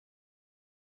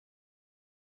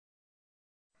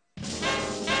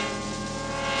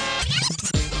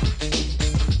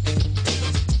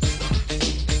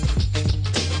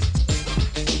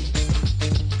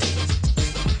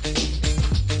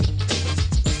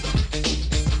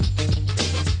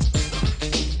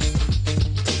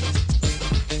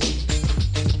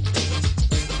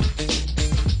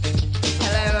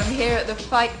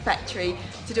Fight Factory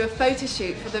to do a photo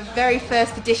shoot for the very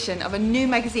first edition of a new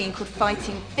magazine called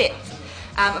Fighting Fit.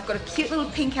 I've got a cute little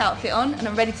pink outfit on and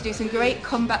I'm ready to do some great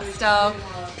combat style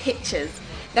pictures.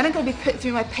 Then I'm going to be put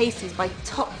through my paces by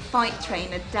top fight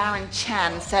trainer Darren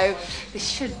Chan, so this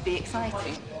should be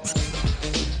exciting.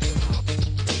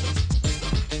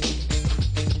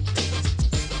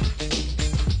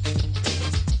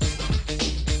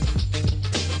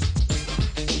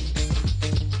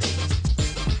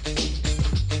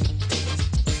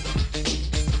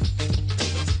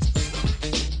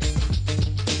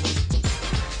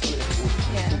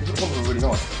 Really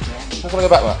nice. How can I go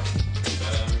back there?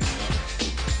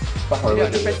 Back row, you don't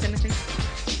want to press anything?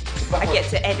 I get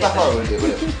to edit back row, will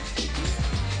it?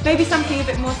 Maybe something a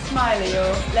bit more smiley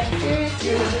or less serious?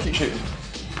 Yeah, keep shooting.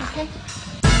 Okay.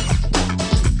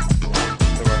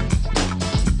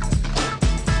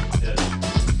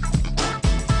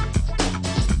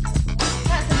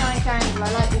 That's a nice angle, I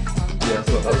like this one. Yeah, that's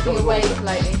what Looking away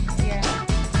slightly. Yeah.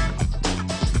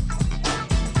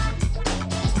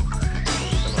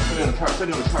 It's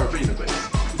only on a carabiner base.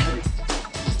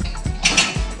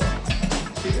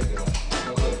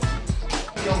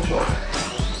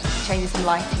 Changing some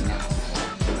lighting now.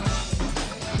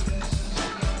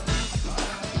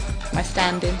 My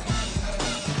stand-in.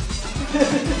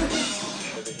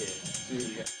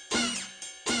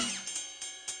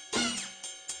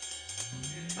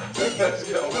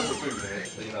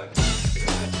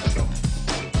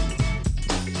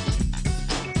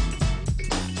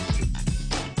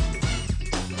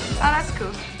 Oh, that's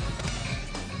cool.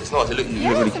 It's nice. They look Yeah,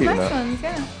 really some cute. nice ones,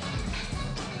 yeah.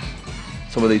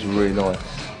 Some of these were really nice.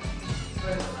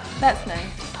 That's nice.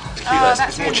 It's cute. That's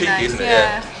it's more really cheeky, nice, isn't it?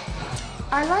 Yeah.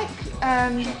 I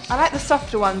like the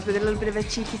softer ones with a little bit of a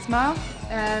cheeky smile.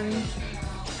 A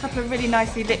couple of really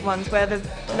nicely lit ones where the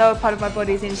lower part of my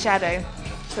body is in shadow,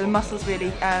 so the muscles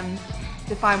really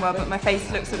define well, but my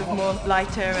face looks sort of more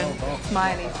lighter and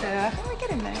smiley. So I think we're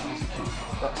getting there.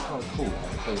 That's kind of cool. Do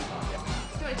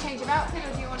you want to change your outfit,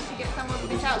 or do you want to get someone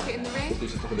with this outfit in the ring? Do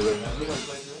some stuff in the ring.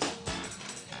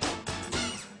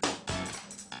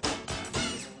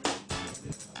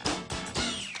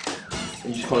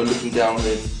 And you're just kind of looking down and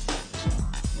then.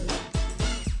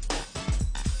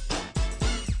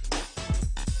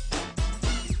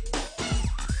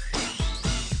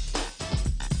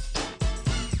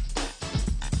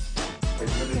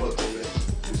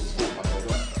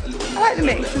 I like the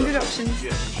mix, some good options.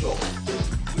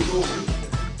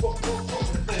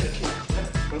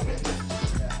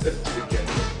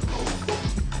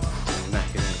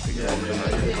 On the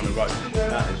road.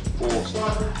 That is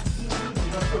awesome.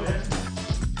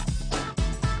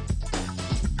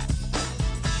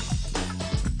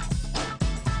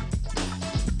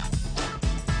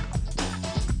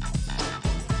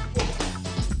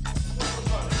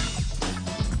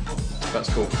 That's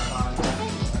cool.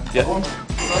 Yeah.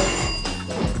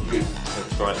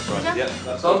 That's right, that's right. Yeah,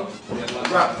 that's on.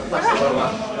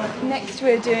 Next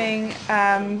we're doing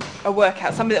a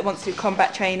workout, somebody that wants to do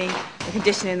combat training, the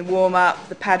conditioning, the warm-up,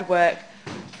 the pad work,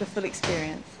 the full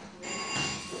experience.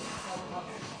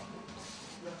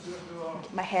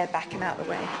 Get my hair back and out of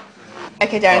the way.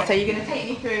 Okay, Darren, so you're going to take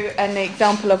me through an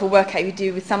example of a workout you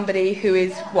do with somebody who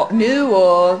is, what, new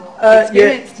or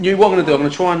experienced? Yeah, new. What I'm going to do, I'm going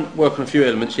to try and work on a few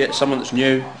elements. Yeah, someone that's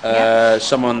new,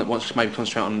 someone that wants to maybe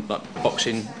concentrate on like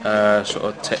boxing sort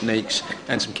of techniques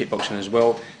and some kickboxing as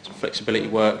well, some flexibility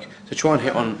work. To try and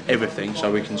hit on everything,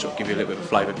 so we can sort of give you a little bit of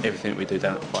flavour of everything that we do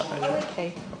down at the Fight Factory.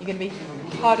 Okay, you're going to be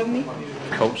hard on me?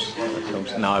 Of course.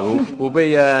 No, we'll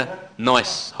be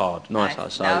nice hard. So,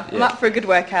 no, I'm up for a good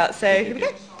workout, so here we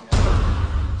go.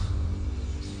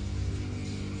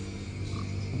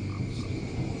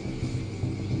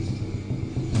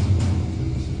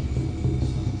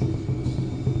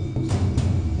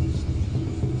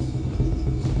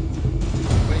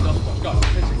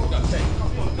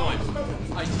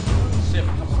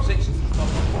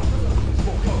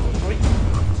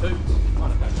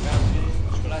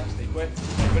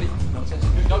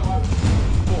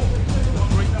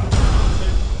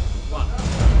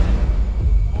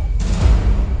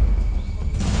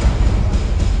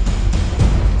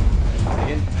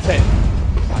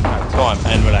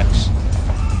 And relax.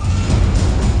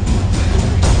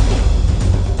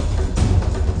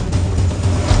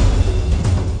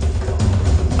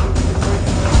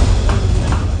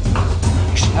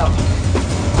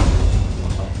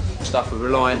 Stuff we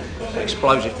rely on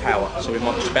explosive power, so we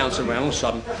might just bounce around all of a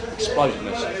sudden,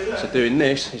 explosiveness. So doing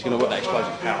this, he's going to work that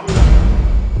explosive power.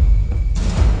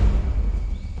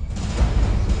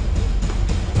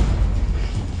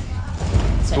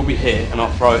 be here, and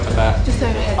I'll throw it about Just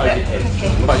overhead. over your head.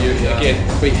 Okay. But you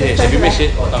again, be here. So if you miss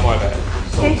it, don't worry about it.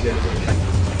 Okay.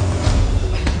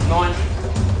 9.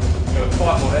 Go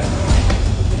 5 more there.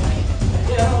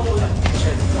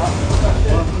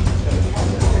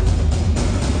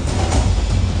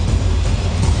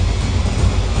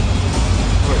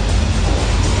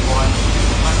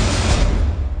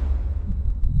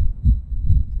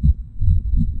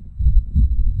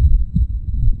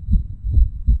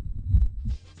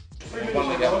 1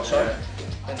 leg out, sorry.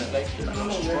 And that leg,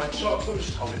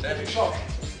 just hold it there.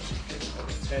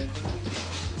 10,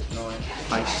 9,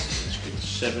 8, that's good,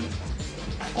 7.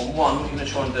 On 1, what you're going to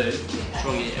try and do,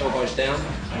 try and get your elbows down,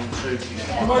 and 2,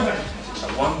 so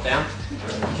 1 down,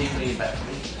 keep leaning back for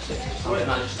me.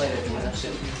 No, just stay there for me, that's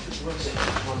it. 6,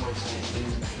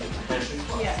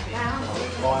 1, yeah.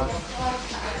 5,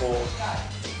 4,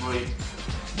 3,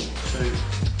 2,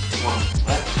 1.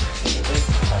 Right?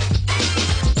 Okay.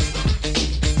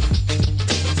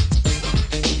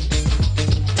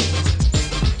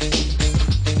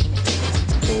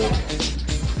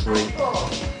 3, 2,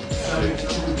 1.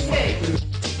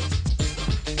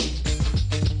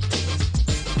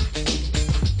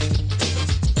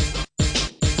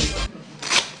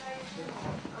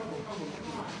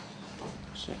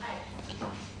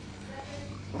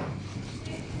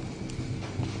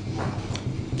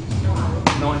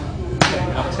 Nine,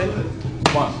 10, up 10,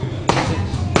 1, 6,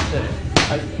 7,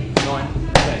 8, 9,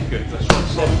 10, good, that's right,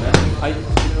 7, 8,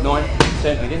 9,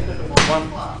 10, again, 1,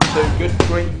 2, good,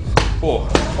 3, 4,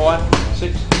 5,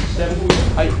 6, 7,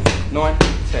 8, 9,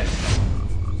 10.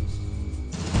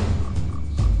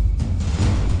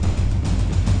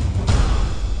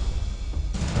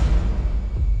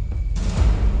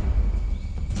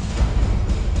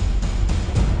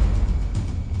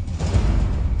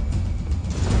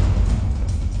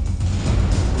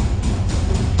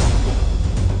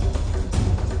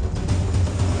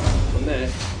 From there,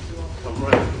 come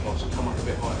round, also come up a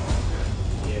bit higher.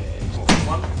 Yeah,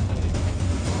 1.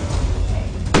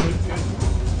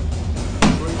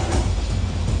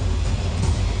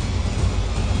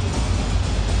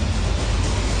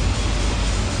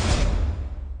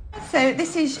 So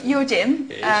this is your gym,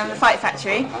 the Fight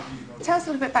Factory. Tell us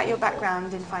a little bit about your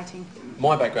background in fighting.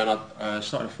 My background, I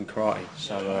started off in karate,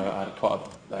 so I had quite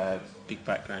a big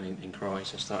background in karate,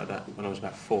 so I started that when I was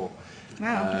about 4.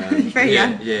 Wow, very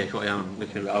young. Yeah, quite young,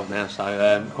 looking a bit old now,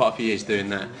 so quite a few years doing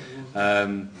that.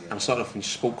 And I started off in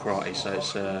sport karate, so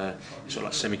it's sort of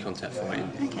like semi-contact fighting.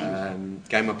 Okay.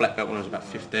 Gained my black belt when I was about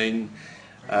 15,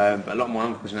 but a lot of my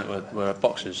uncles and that were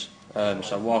boxers,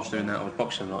 so whilst doing that I was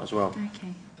boxing a lot as well.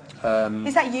 Okay.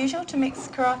 Is that usual to mix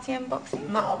karate and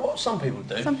boxing? No, well, some people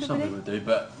do. Some people do,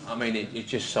 but I mean, it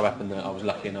just so happened that I was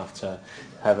lucky enough to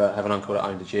have an uncle that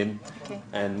owned a gym, Okay.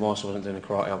 and whilst I wasn't doing the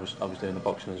karate, I was doing the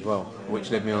boxing as well, which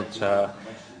led me on to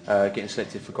getting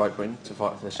selected for Great Britain to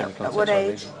fight for the semi-contact. At what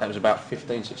age? That was about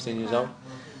 15, 16 years old.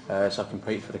 So I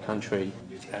competed for the country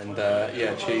and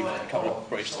achieved a couple of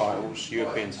British titles,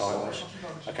 European titles.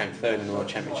 I came 3rd in the World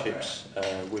Championships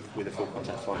with a full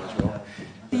contact fight as well.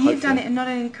 You've done it in not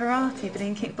only karate but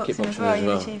in kickboxing as well.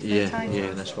 You've achieved the titles.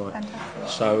 Yeah, that's right. Fantastic.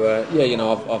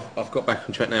 So I've got back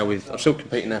on track now I'm still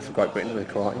competing now for Great Britain with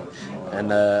karate,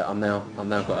 and I've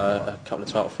now got a couple of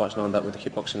title fights lined up with the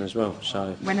kickboxing as well.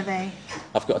 So When are they?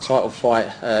 I've got a title fight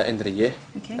end of the year,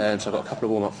 Okay. so I've got a couple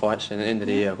of warm-up fights, and at the end of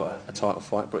the year I've got a title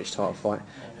fight, British title fight,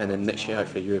 and then next year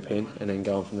hopefully European, and then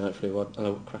go on from there hopefully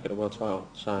another crack at the world title.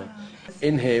 So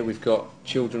in here we've got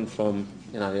children from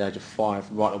the age of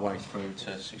 5 right the way through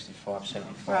to 65,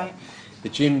 75. Right. The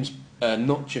gym's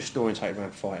not just orientated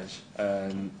around fighters.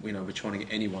 We're trying to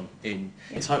get anyone in.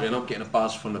 It's hopefully, and I'm getting a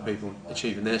buzz from the people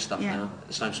achieving their stuff now,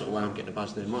 the same sort of way I'm getting a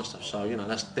buzz doing my stuff. So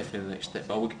that's definitely the next step.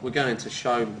 But we're going to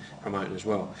show promoting as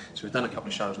well. So we've done a couple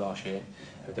of shows last year.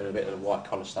 We're doing a bit of the white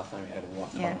collar stuff now. We had a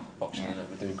white collar boxing, and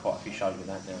we're doing quite a few shows with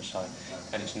that now. So,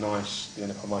 and it's nice doing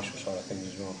the promotional side of things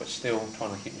as well. But still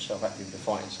trying to keep myself active with the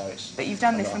fighting. So it's. But you've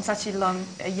done this from such a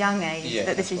young age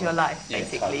that this is your life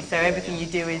basically. Totally. So everything you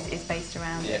do is based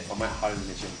around. Yeah, I'm at home in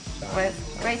the gym. So. Well,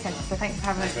 it's a great centre. So thanks for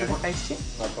having us for the photo shoot.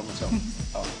 No problem at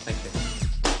all.